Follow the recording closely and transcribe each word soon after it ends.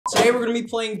Today we're gonna be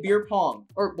playing beer pong,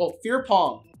 or well, fear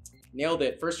pong. Nailed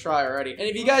it, first try already. And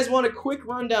if you guys want a quick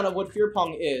rundown of what fear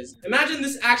pong is, imagine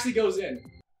this actually goes in.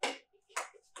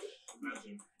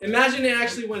 Imagine it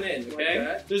actually went in,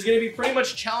 okay? There's gonna be pretty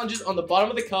much challenges on the bottom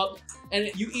of the cup,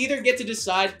 and you either get to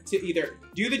decide to either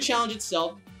do the challenge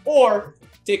itself or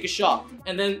take a shot.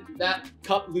 And then that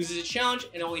cup loses its challenge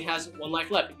and only has 1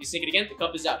 life left. If you sink it again, the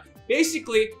cup is out.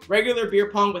 Basically, regular beer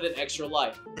pong with an extra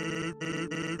life.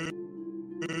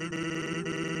 We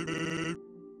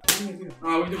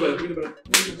do better, we do better.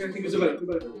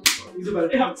 We do better.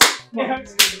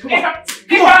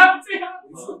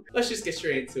 Let's just get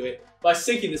straight into it by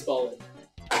sinking this ball in.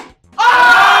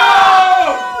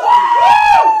 Oh!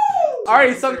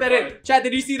 Alright, sunk that in. Chat,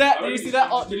 did you see that? Did you see that?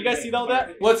 Oh, did you guys see all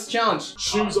that? What's the challenge?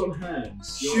 Shoes on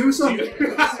hands. Shoes on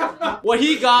hands. What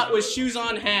he got was shoes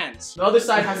on hands. The other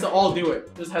side has to all do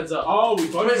it. Just heads up. Oh, we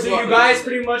got it. So you guys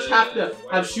pretty much have to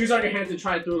have shoes on your hands and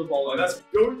try and throw the ball in. That's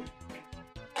good.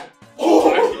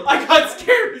 Oh! I got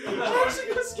scared! I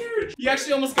actually got scared! You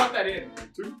actually almost got that in.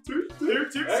 Two.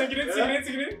 Sink it in, sink it in,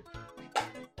 sink it in.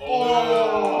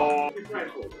 Oh!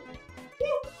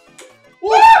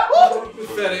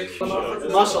 Pathetic.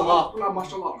 Mashallah.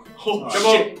 Mashallah. Oh, Come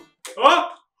shit. on.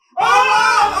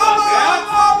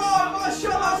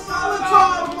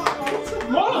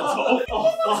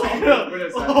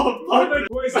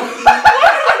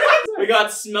 We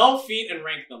got smell feet and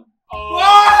rank them.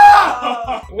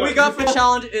 What we got for the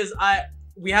challenge is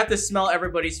we have to smell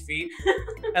everybody's feet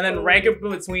and then rank it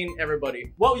between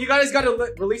everybody. Well, you guys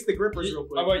gotta release the grippers real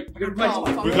quick. Oh, wait. Without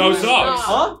socks.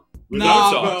 Huh?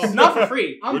 Without socks. Not for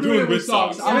free. We're doing with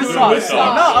socks. With socks.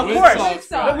 No, of course.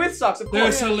 With socks, of course.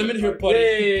 There's a limit here,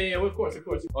 buddy. Yeah, of course.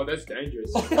 Oh, that's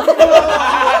dangerous.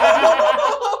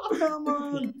 Come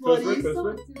on, buddy.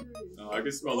 I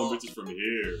can smell them bitches from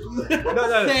here.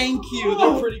 Thank you.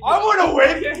 They're pretty good. I wanna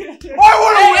win! Hey,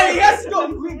 yes, go.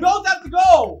 We both have to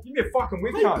go. Give me a fucking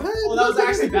win card. Oh, that was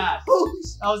actually bad.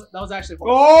 That was actually.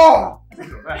 Oh!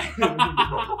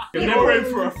 You're waiting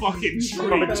for a fucking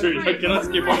drug treat. I cannot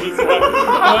skip on this one.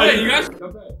 Hey, you guys.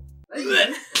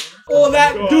 Oh,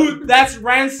 that dude, that's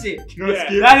rancid. Yeah.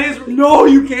 That is no,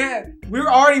 you can't. We're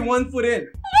already 1 foot in.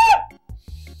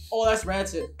 Oh, that's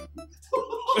rancid.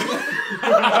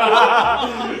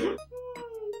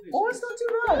 Oh, it's not too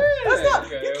bad. That's not.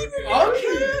 Okay, You keep it.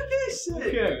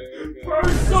 okay.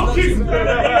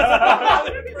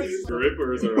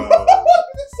 Grippers are out.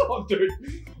 This song, dude.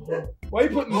 Why are you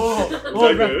putting? Is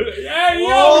that good? Yeah,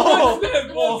 yo,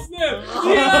 one snip.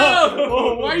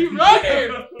 Yo, why are you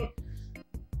running?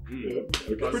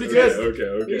 Okay, Pretty good.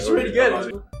 Okay. It's pretty good.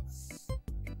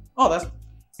 Oh, that's.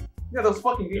 Yeah, that was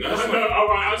fucking good.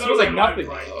 It smells like nothing.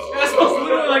 That smells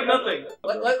literally like nothing.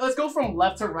 Let's go from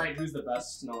left to right. Who's the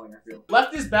best smelling? I feel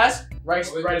left is best. Right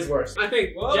is worst. I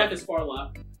think Jeff is far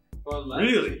left.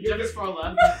 Really? Jeff is far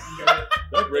left.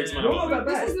 That breaks my heart.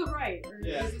 This is the right.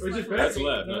 Yeah. That's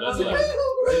left. No, that's left.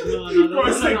 No.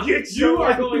 You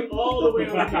are going all the way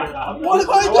over here. What have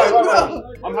I done, bro?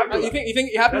 I'm happy. You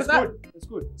think you happy with that? That's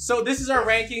good. So this is our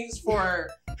rankings for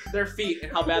their feet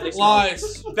and how bad they smell.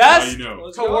 Lies. Best Now you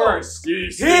know. to worst.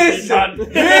 His His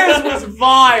was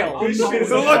vile. So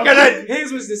look at it.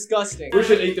 His was disgusting. We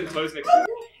should eat them close next time.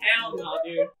 Hell no,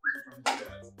 dude.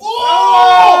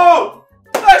 Oh!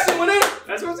 Actually went in.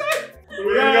 That's what I'm saying. What do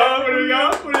you got? What do you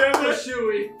got?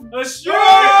 A shoey.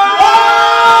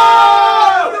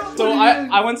 So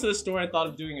I went to the store and thought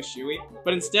of doing a shoey,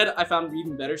 but instead I found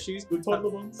even better shoes. The toddler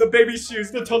ones. The baby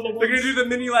shoes. The toddler ones. They're gonna do the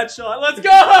mini lat shot. Let's go!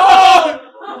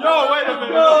 Yo, wait a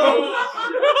minute.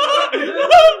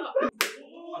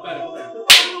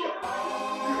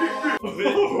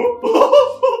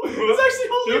 It's actually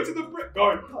holding. Do it to the brick. Go.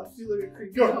 I feel like a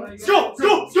creep. Go. Let's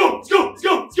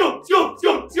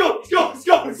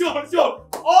go!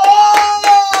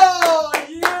 Oh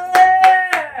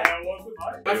yeah!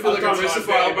 I feel like I'm missing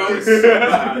for elbows.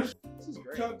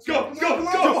 Go.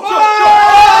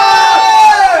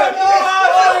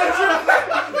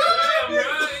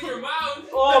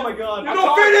 Oh my god! You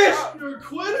don't finish. You're a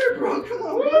quitter, bro. Come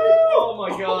on, buddy. Oh my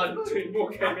god! Dude, more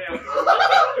came out.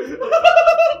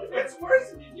 It's worse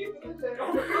than you keep it there.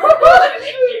 Put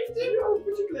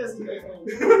your glasses back on.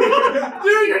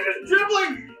 Dude, you're just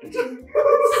dribbling!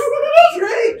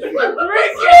 Drake!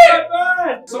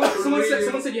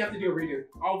 Someone said you have to do a redo.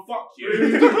 Oh, fuck you.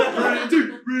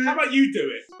 How about you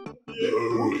do it?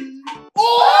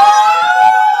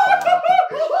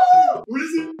 What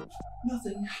is it?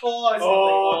 Nothing.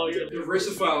 Oh, The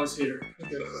Rizophile is here.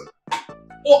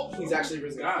 oh, he's actually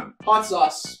risen. Hot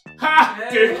sauce. Ha!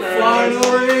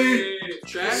 Finally!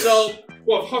 Trash? So,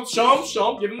 What, hot Show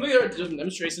him. Give him the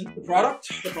demonstration. The product.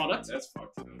 The product. That's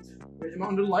fucked. Raise him out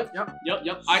under the light. Yep.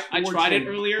 Yep. I tried it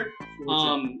earlier. It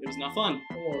was not fun.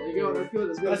 Oh, there you go. That's good.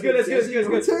 That's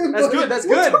good. That's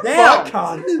good.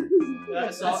 Damn.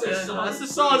 That's a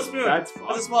solid spoon. That's fun.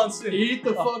 That's a solid spoon. Eat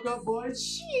the fuck up,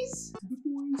 boys. Jeez.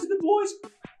 To the boys.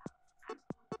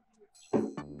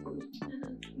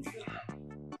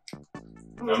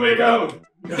 There we go.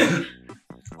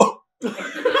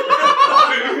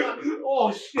 Oh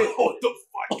shit. What the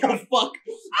fuck? Oh fuck.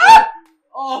 Ah!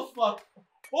 Oh fuck.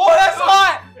 Oh, that's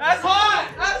hot. That's hot.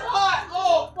 That's hot.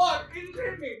 Oh fuck. It just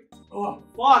hit me. Oh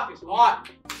fuck. It's hot.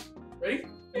 Ready?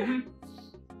 Mm-hmm.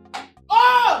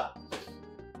 Oh!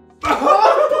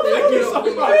 Thank you so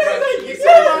much. Thank you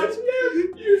so much.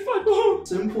 You fucking.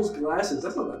 Simple's glasses.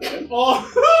 That's not that bad. Oh.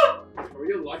 Oh,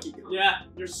 you're lucky. Yeah,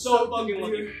 you're so fucking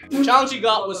lucky. The challenge he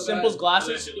got was Simple's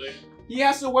glasses. He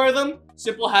has to wear them.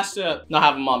 Simple has to not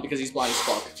have them on because he's blind as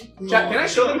fuck. Chat, can I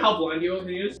show them how blind he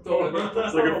is? It's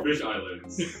like a fish island.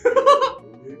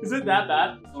 Is it that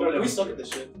bad? Oh, we suck at this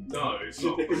shit. No, it's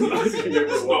not. I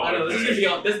know, this is gonna be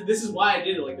on. This is why I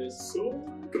did it like this. so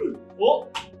good. Oh!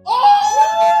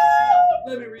 Oh!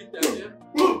 Let me read that, yeah?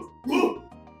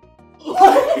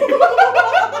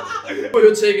 Oh,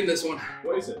 you're taking this one.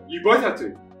 What is it? You both have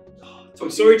to. I'm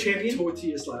sorry, champion.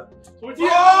 Tortilla slap. Tortilla!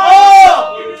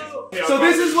 Oh! Yeah, So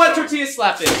this is what tortilla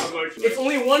slap is. Emotionally. It's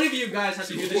only one of you guys has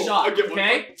to do the shot, I get one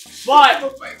okay? But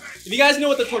if you guys know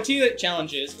what the tortilla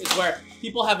challenge is where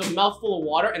people have a mouthful of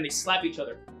water and they slap each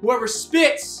other. Whoever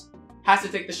spits has to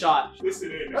take the shot. Listen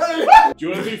in. Do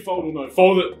you want to do fold or no?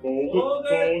 Fold it. Fold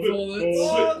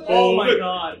it. Oh my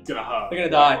god. It's gonna hurt. They're gonna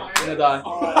die. They're gonna die.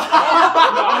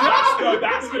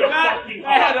 That's gonna fucking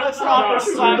I had a proper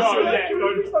slap. No,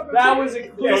 That was a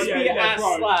crispy yeah, ass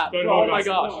bro. slap. Don't Oh hold my us.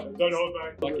 gosh. Don't hold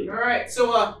back. Alright,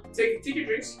 so take your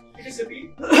drinks. Take a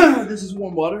sippy. This is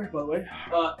warm water, by the way.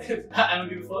 I don't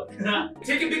give a fuck.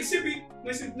 Take a big sippy.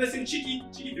 Nice and cheeky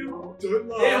too. Don't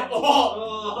laugh. Yeah.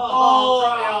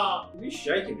 Oh. Are you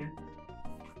shaking, man?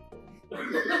 Where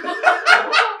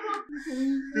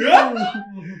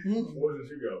did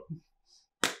you go?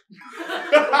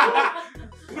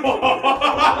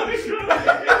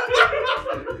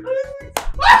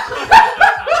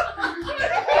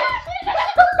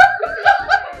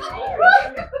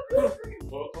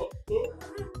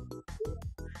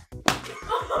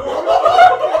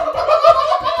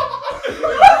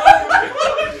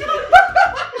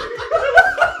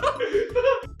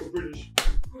 British.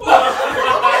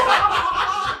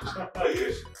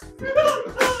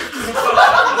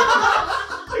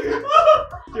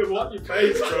 Yeah, what your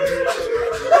face, bro?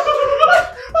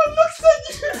 I'm not saying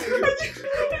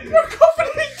you're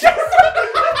confident.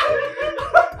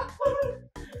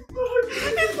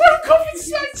 He's put coffee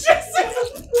snack Jason.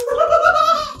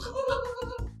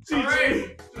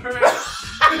 Alright.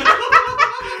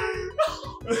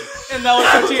 And that was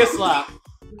tortilla slap.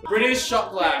 British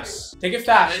shot glass. Take it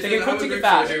fast. Take it quick. Take it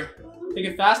fast. Take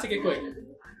it fast. Take it quick.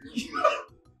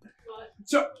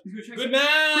 Good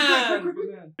man.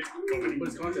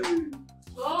 What's content?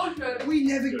 We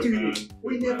never do.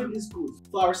 We never this good.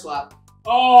 Flower slap.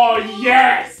 Oh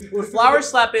yes! What flower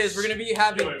slap is, we're gonna be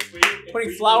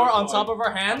putting flour on top of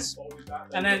our hands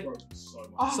and then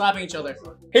slapping each other.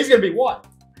 He's gonna be what?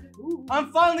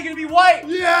 I'm finally gonna be white!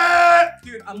 Yeah!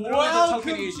 Dude, I'm literally the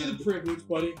token Asian. Privilege,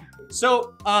 buddy.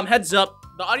 So, heads up,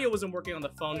 the audio wasn't working on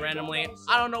the phone randomly.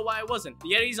 I don't know why it wasn't. The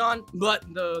Yeti's on, but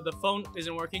the phone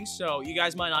isn't working, so you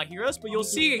guys might not hear us, but you'll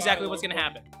see exactly what's gonna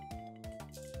happen.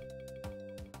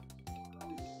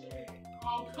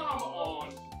 Oh, come on.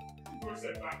 We're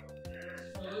set back up.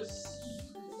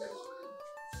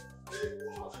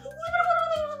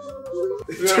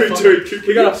 Dude,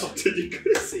 we gotta. Dude, you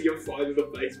couldn't see your father in the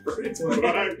face, bro. It's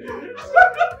fine.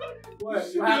 What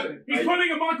happened? He's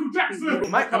putting a Michael Jackson.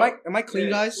 Am I clean,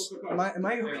 guys? Am I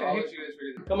okay?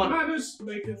 Come on. Manners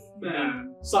maketh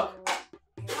man. Suck.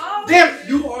 Damn,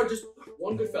 you are just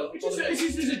one good fella.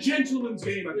 It's just a gentleman's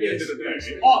game at the end of the day.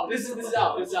 Oh, this is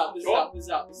out.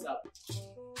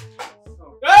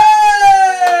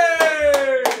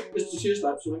 Hey! It's just here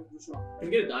slap, so what's wrong? Can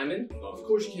we get a diamond? Of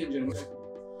course you can, gentlemen.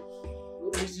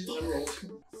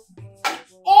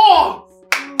 Oh!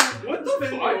 What the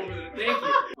fuck? Thank you.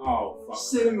 Oh, fuck.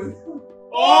 Cinnamon.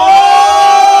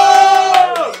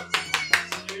 Oh!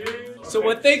 So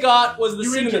what they got was the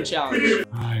cinnamon challenge.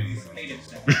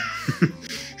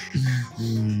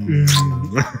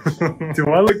 Do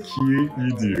I look cute? You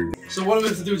do. So what am I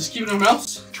meant to do? Just keep it in our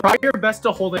mouths? Try your best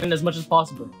to hold it in as much as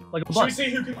possible. Like a Should we bun. see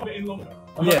who can hold it in longer?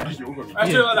 Yeah. I have to do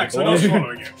it like that, so I'm not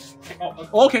swallowing it.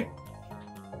 Oh, okay.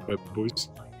 But boys.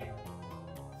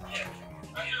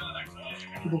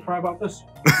 People cry about this.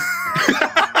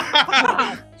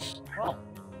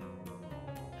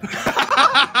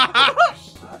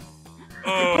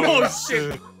 Oh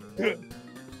shit.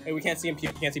 Hey, we can't see him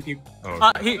puke. Can't see puke.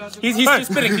 Oh. He's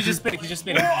just spitting. He's just spitting. He's just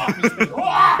spitting.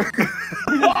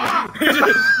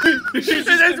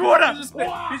 There's water.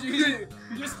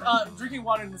 He's just drinking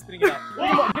water and spitting it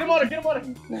out. Get him on it. Get him on it.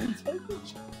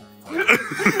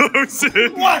 Oh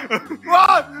shit. What?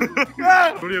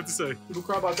 What do you have to say? People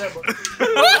cry about that, bro.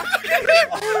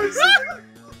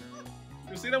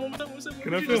 You see that one more time?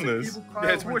 Can I film this?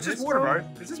 Yeah, it's just water, bro.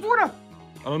 It's just water.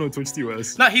 I don't know Twitch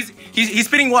TOS. No, he's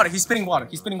spitting water. He's spitting water.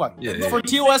 He's spitting water. Yeah. For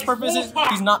TOS purposes,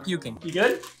 he's not puking. You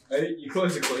good? Hey, your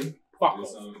clothes are clean. Fuck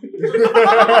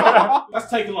off. That's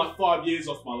taken like 5 years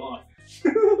off my life.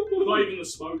 Not even the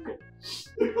smoking.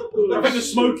 I think the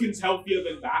smoking's healthier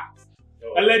than that.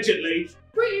 Allegedly.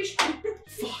 British.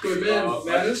 Good man.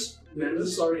 Manners. Manners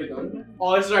is already done.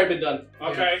 Oh, this has already been done.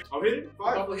 Okay, I'll hit it.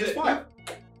 5. Hit it. 5.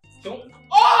 Don't.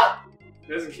 Ah!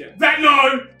 Doesn't count. That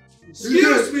no!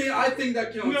 Excuse me, I think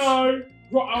that counts. No!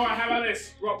 Alright, how about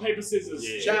this? Rock, paper, scissors.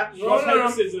 Yeah. Chat. Rock, paper,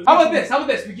 scissors. How about this? How about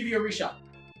this? We give you a reshot.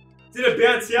 Did it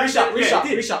bounce? Yeah. Reshot.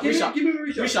 Give me a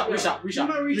reshot.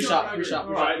 Reshot.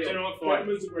 Alright, gentlemen,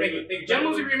 gentlemen's agreement. Thank you.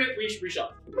 Gentlemen's agreement,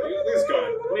 reshot. This guy.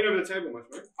 Lean over the table much,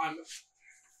 bro.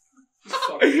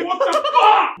 What the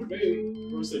fuck?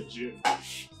 Where's the gym?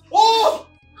 Oh!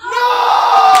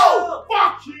 No!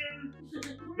 Fuck you!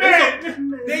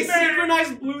 Man! They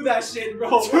synchronized blew that shit, bro.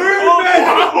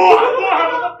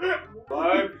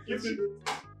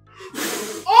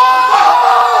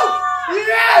 Oh!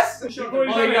 Yes! Oh, Oh,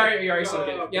 you already sunk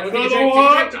it. Yeah, take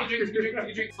a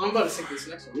drink. I'm about to sink this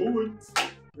next one.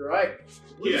 You're right.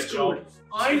 Yeah, Joel.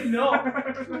 I know.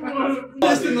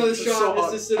 Just another So shot.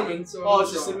 hot. It's the cinnamon. So Oh,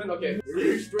 it's just cinnamon? Okay.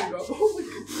 Drink up.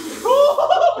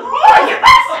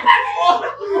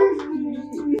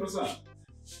 What's that?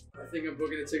 I think I'm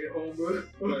booking a ticket home, bro.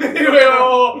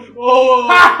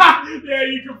 Yeah,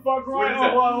 you can fuck right What is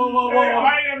it? off. Hey,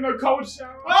 I ain't having no cold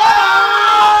shower.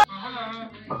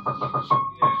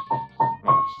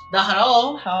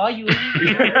 Hello, how are you?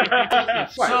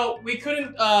 So we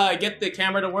couldn't get the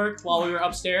camera to work while we were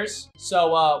upstairs.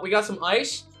 So we got some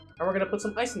ice, and we're gonna put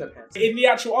some ice in their pants. In the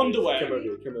actual underwear.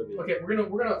 Okay, we're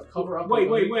gonna cover up. Wait,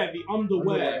 where? The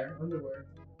underwear. Underwear.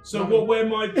 So what? Where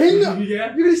my? In the-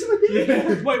 Yeah. You're gonna see my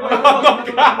dick? Wait. Oh,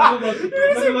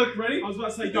 Look. Ready? I was about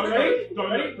to say go. Ready? Go.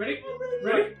 Ready?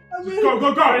 Just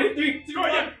go. Ready? 3, 2, 1.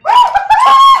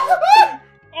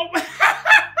 Oh.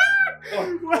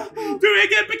 Do it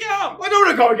again. Pick it up. I don't want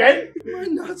to go again. My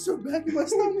nuts are back in my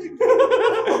stomach. I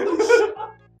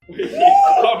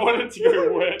wanted to go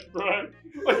wet, bro.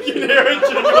 I can hear it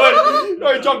jiggling. No,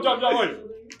 jump.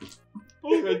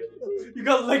 Wait. You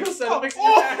got Lego set. I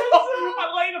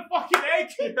laid a fucking egg.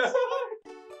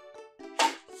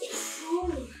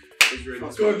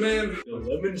 Good man. The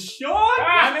lemon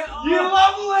shot. You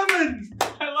love lemon.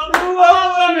 I love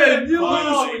lemon. You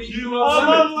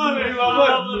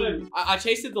love lemon. I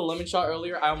tasted the lemon shot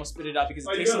earlier. I almost spit it out because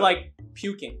it tasted like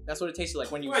puking. That's what it tasted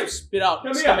like when you spit out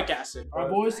stomach acid. Alright,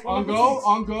 boys. On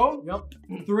go.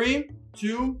 Yep. 3,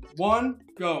 2, 1,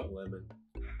 go. Lemon.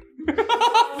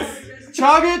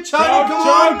 Chug it. Come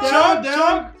on. Chug.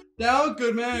 Down.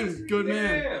 Good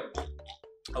man.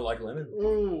 I like lemon.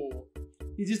 Ooh.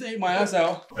 He just ate my ass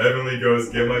out. Heavenly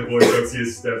Ghost, get my boy Tuxy a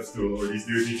step stool, or these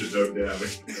dudes need to dug down.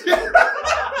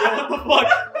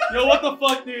 Yo, what the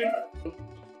fuck, dude?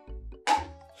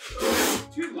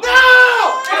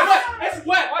 No! It's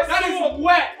wet. That is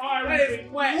wet. That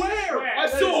is wet. Where? I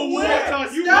That saw is water.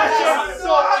 wet. You That watch is it.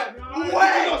 not You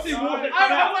wet. did not see water.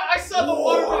 I saw the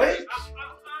water. What?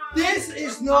 This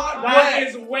is not That wet.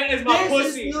 is wet as my This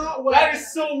pussy. is not wet. That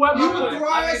is so wet, You my pussy.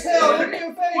 dry as hell. Look at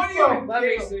your face, What do bro. you Let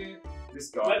me see. This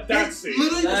guy. Let that It's see.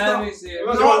 literally Let not, me see it.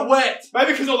 not wet.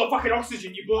 Maybe because all the fucking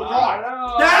oxygen you blew dry.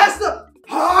 That's the.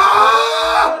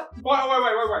 Ah! Wait.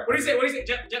 What do you say?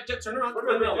 Jeff, turn around. Let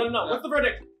him know. What's the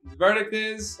verdict? The verdict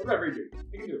is. What about redo?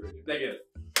 You can do it. Negative.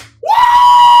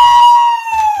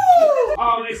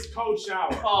 Oh, this cold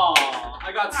shower. Oh,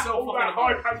 I got so All that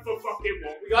fucking high pants for fucking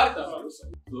what? We got it though.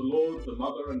 The Lord, the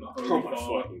Mother, and the Holy Oh my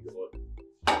Father. fucking god.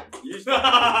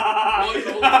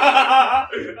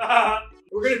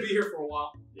 We're gonna be here for a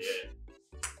while. Yeah.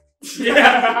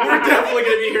 Yeah, we're definitely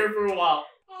gonna be here for a while.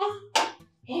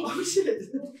 Oh shit.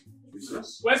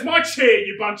 Where's my chair,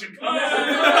 you bunch of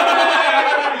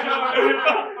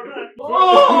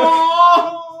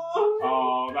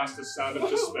Oh, that's the sound of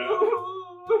despair.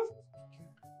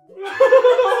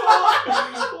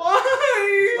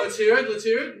 Why? Let's hear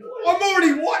it. I'm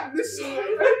already wanting this side.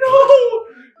 I know.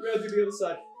 We gotta do the other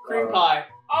side. Cream pie.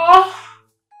 Oh!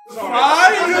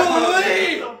 Pie?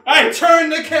 Turn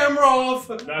the camera off.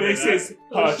 This is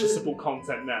purchasable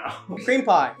content now. Cream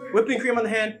pie. Whipping cream on the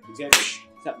hand. Except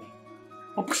me.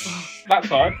 That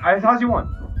side. How's you want?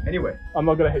 Anyway. I'm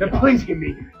not gonna hit you. Please hit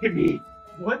me. Hit me.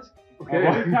 What? Okay.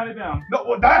 Count it down. No,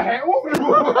 what that hell? What is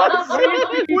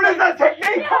that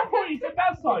technique? I thought you said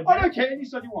that side. Oh, okay, any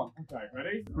side you want. Okay,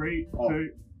 ready? 3,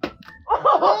 2.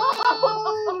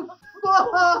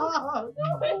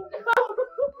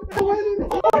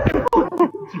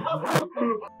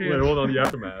 Wait, hold on, the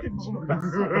aftermath. So much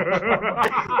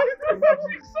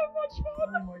fun.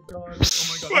 Oh my god.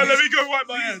 Well, let me go wipe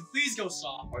my hands. Please go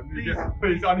soft.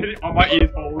 Please, I'm hitting on my ear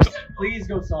holes. Please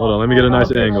go soft. Hold on, let me get a nice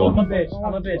I'm angle. a bitch.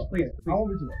 I'm a bitch. Please. I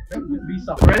want me to be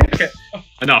soft. Ready? Okay.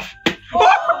 Enough.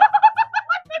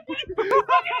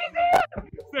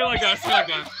 Stay like that, stay like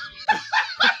that.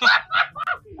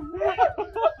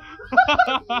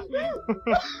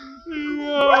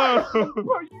 No.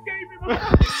 Bro, you gave me the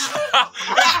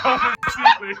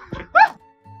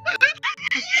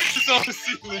It's on the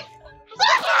ceiling.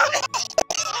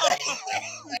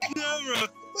 Camera.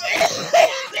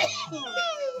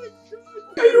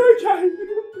 Are you okay?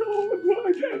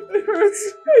 It hurts.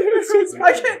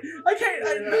 I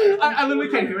can't. I literally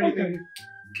can't hear anything.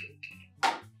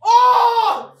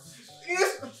 Oh! Yes.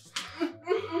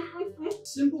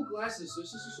 Simple glasses.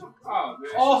 This is so.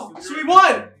 Oh, so we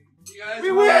won!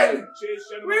 We win! Cheers,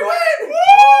 gentlemen. We win!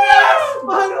 Yes!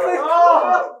 Finally!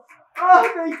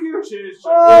 Oh, thank you. Cheers,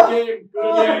 Oh. gentlemen.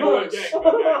 Good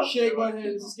game. Shake my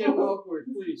hand. This is getting awkward,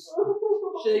 please.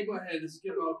 Shake my hand. This is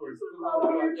getting awkward.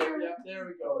 Yeah, there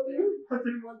we go. I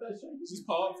didn't want that shake. This is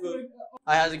part of the.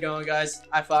 Hi, how's it going, guys?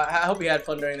 I hope you had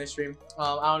fun during this stream. I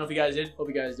don't know if you guys did. Hope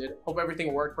you guys did. Hope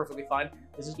everything worked perfectly fine.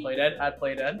 This is Playdead at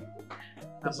Playdead.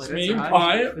 This is me.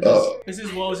 Hi. This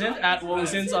is Wozen at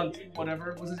Wozen's on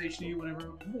whatever. What's his HD?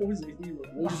 Whatever. What was it?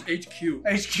 What is HQ?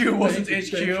 HQ wasn't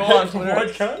HQ on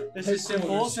Twitter. This is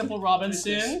Simple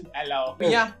Robinson. Hello. But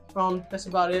yeah, that's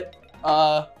about it.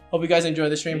 Hope you guys enjoy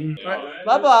the stream. All right.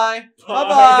 Bye-bye.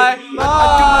 Bye-bye.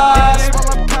 Bye.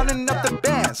 While I'm counting up the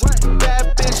bands.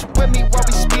 Bad bitch with me while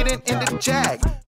we speeding in the Jag.